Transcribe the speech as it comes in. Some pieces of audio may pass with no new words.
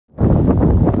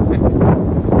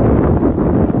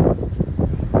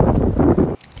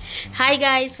Hi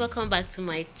guys, welcome back to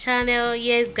my channel.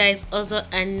 Yes guys, Ozo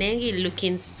and Nengi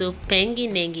looking so pengy,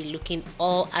 Nengi looking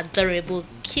all adorable,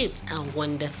 cute and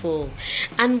wonderful.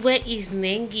 And where is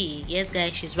Nengi? Yes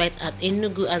guys, she's right at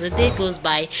Enugu. As the day goes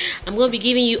by, I'm going to be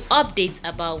giving you updates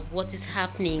about what is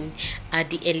happening at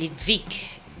the Elite Vic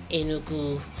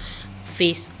Enugu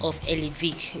face of Elite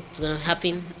Vic. It's gonna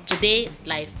happen today,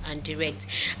 live and direct.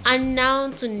 And now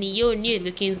to Neo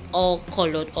looking all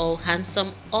colored, all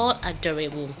handsome, all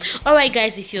adorable. All right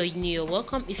guys, if you're new, you're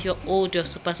welcome. If you're old, you're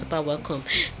super welcome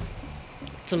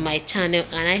to my channel,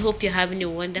 and I hope you're having a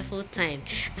wonderful time.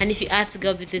 And if you are to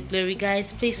God with the glory,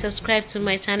 guys, please subscribe to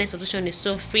my channel. Subscription is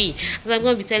so free, as I'm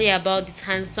going to be telling you about this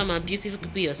handsome and beautiful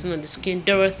people you're seeing on the screen,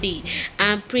 Dorathy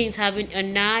and Prince, having a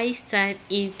nice time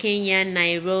in Kenya,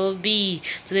 Nairobi.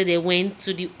 Today they went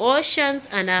to the oceans,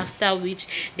 and after which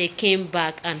they came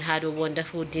back and had a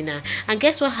wonderful dinner. And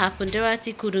guess what happened?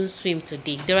 Dorathy couldn't swim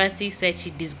today. Dorathy said she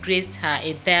disgraced her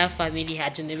entire family, her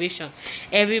generation,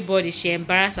 everybody. She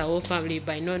embarrassed her whole family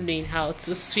by not knowing how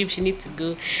to swim. She needs to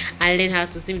go and learn how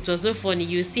to swim. It was so funny.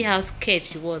 You see how scared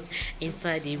she was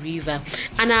inside the river.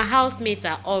 And our housemates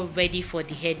are all ready for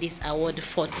the Headies Award, the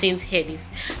 14th Headies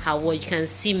Award. You can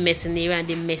see Mercenary and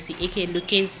the Mercy AK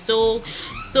looking so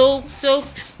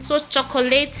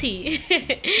chocolatey.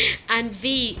 And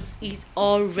V is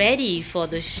all ready for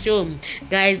the show,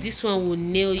 guys. This one will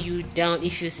nail you down.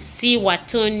 If you see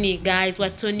Watoni, guys,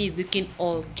 Watoni is looking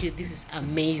all cute. This is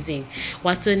amazing.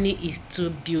 Watoni is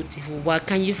too beautiful. Wow,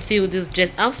 can you feel this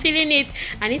dress? I'm feeling it.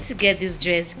 I need to get this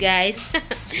dress, guys.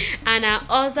 And our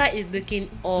Oza is looking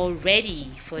all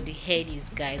ready for the Headies,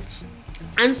 guys.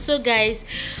 And so guys,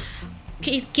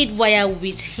 Kid Wire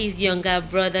with his younger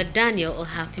brother Daniel, oh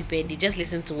happy birthday. Just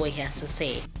listen to what he has to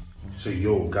say. So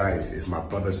yo guys, it's my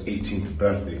brother's 18th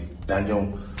birthday.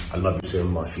 Daniel, I love you so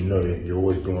much. You know you've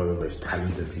always been one of the most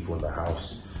talented people in the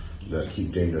house.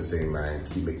 Keep doing your thing, man.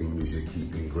 Keep making music,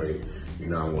 keep being great. You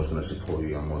know, I'm always gonna support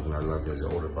you, I'm always gonna love you as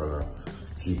your older brother.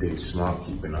 Keep being smart,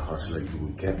 keep being a hustler, you will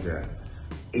get there.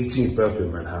 18th birthday,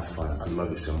 man, have fun. I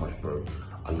love you so much, bro.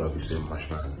 I love you so much,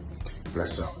 man.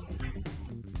 Bless up.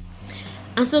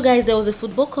 And so guys, there was a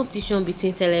football competition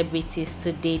between celebrities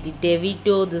today. The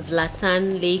Davido, the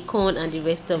Zlatan, Laycon and the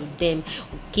rest of them,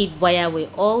 Kid Wire, were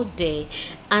all there.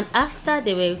 And after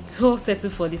they were all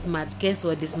settled for this match, guess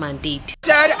what this man did?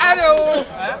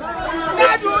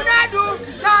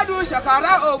 Nadu,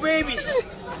 Shakara, oh baby.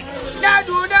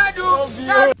 Nadu.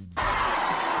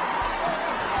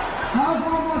 How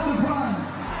far was the prime?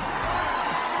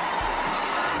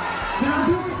 Should I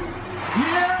do it?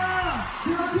 Yeah!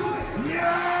 Should I do it?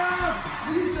 Yeah!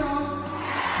 Please so.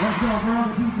 Let's go, bro.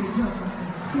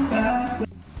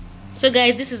 So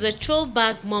guys, this is a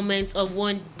throwback moment of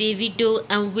when Davido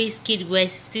and Wizkid were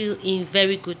still in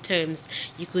very good terms.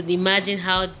 You could imagine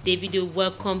how Davido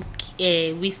welcomed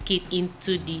Wizkid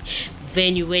into the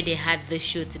venue where they had the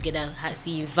show together, as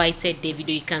he invited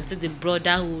Davido. You can see the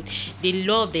brotherhood, the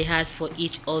love they had for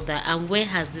each other. And where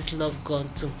has this love gone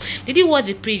to? Did you watch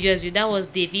the previous video? That was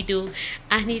Davido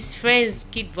and his friends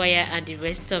Kid Wire and the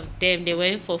rest of them. They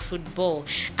went for football,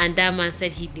 and that man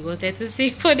said he wanted to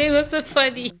see, but they were so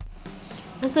funny.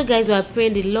 And so guys, we are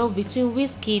praying the love between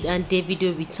Wizkid and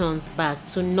Davido returns back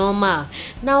to normal.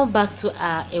 Now back to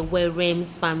our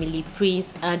Ewerem's family,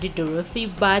 Prince and the Dorathy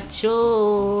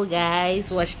Bacho. Guys,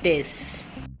 watch this.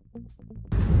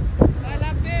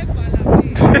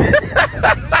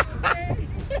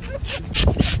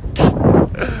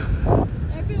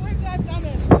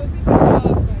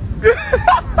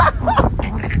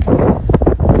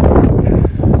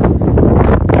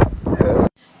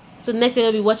 So next we're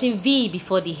gonna be watching V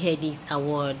before the Headies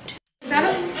Award. We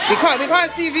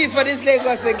can't see V for this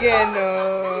Lagos again.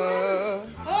 No.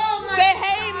 Oh, say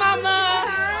hey, mama.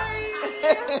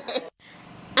 Hi.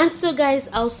 And so guys,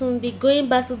 I'll soon be going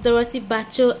back to Dorathy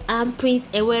Bacho and Prince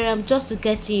Ewerem just to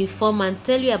get you informed and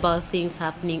tell you about things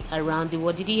happening around the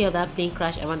world. Did you hear that plane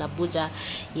crash around Abuja?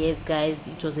 Yes guys,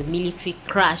 it was a military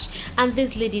crash, and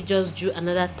this lady just drew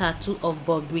another tattoo of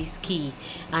Bobrisky,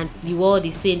 and the world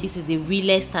is saying this is the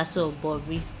realest tattoo of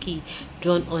Bobrisky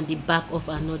drawn on the back of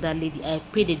another lady. I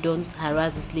pray they don't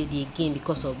harass this lady again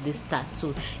because of this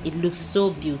tattoo. It looks so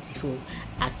beautiful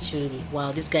actually.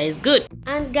 Wow, this guy is good.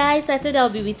 And guys, I thought I'll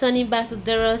be returning back to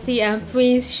Dorathy and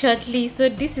Prince shortly. So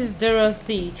this is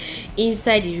Dorathy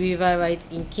inside the river right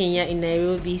in Kenya, in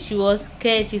Nairobi. She was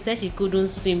scared. She said she couldn't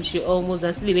swim. She almost,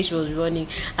 and still the way she was running.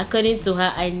 According to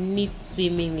her, I need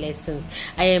swimming lessons.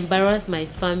 I embarrassed my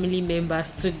family members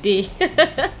today.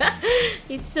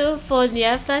 It's so funny.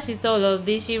 After she saw all of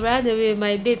this, she ran away.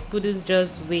 My date couldn't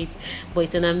just wait. But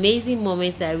it's an amazing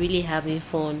moment. I'm really having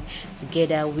fun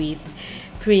together with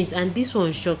Prince, and this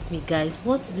one shocked me, guys.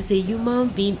 What is this? A human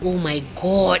being? Oh my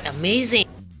god, amazing.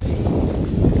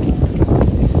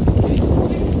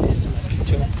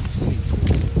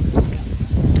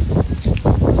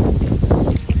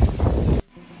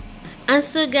 And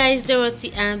so guys,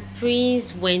 Dorathy and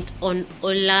Prince went on a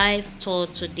live tour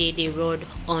today. They rode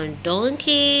on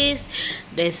donkeys.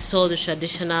 They saw the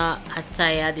traditional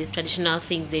attire, the traditional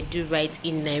things they do right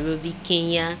in Nairobi,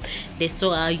 Kenya. They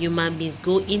saw how human beings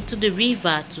go into the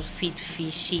river to feed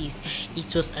fishes.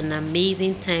 It was an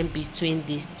amazing time between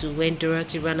these two. When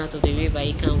Dorathy ran out of the river,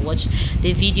 you can watch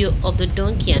the video of the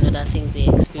donkey and other things they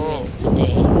experienced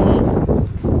today.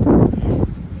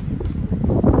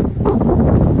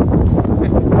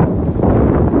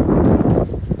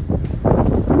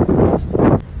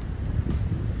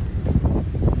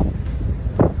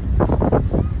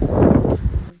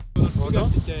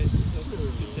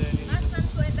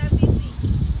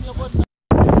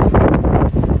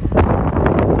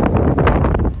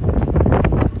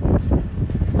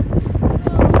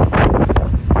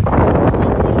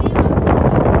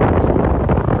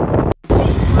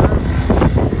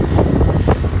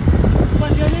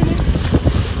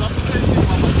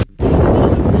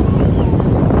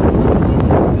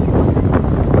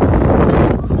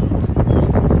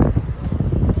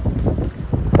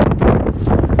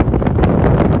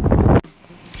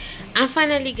 And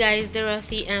finally, guys,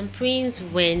 Dorathy and Prince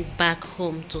went back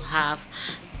home to have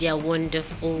their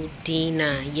wonderful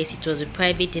dinner. Yes, it was a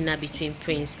private dinner between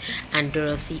Prince and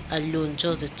Dorathy alone,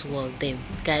 just the two of them.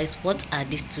 Guys, what are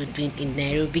these two doing in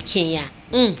Nairobi, Kenya?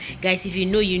 Guys, if you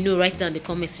know, you know. Write down in the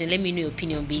comment section. Let me know your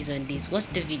opinion based on this. Watch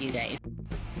the video, guys.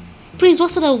 Prince,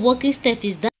 what sort of walking step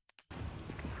is that?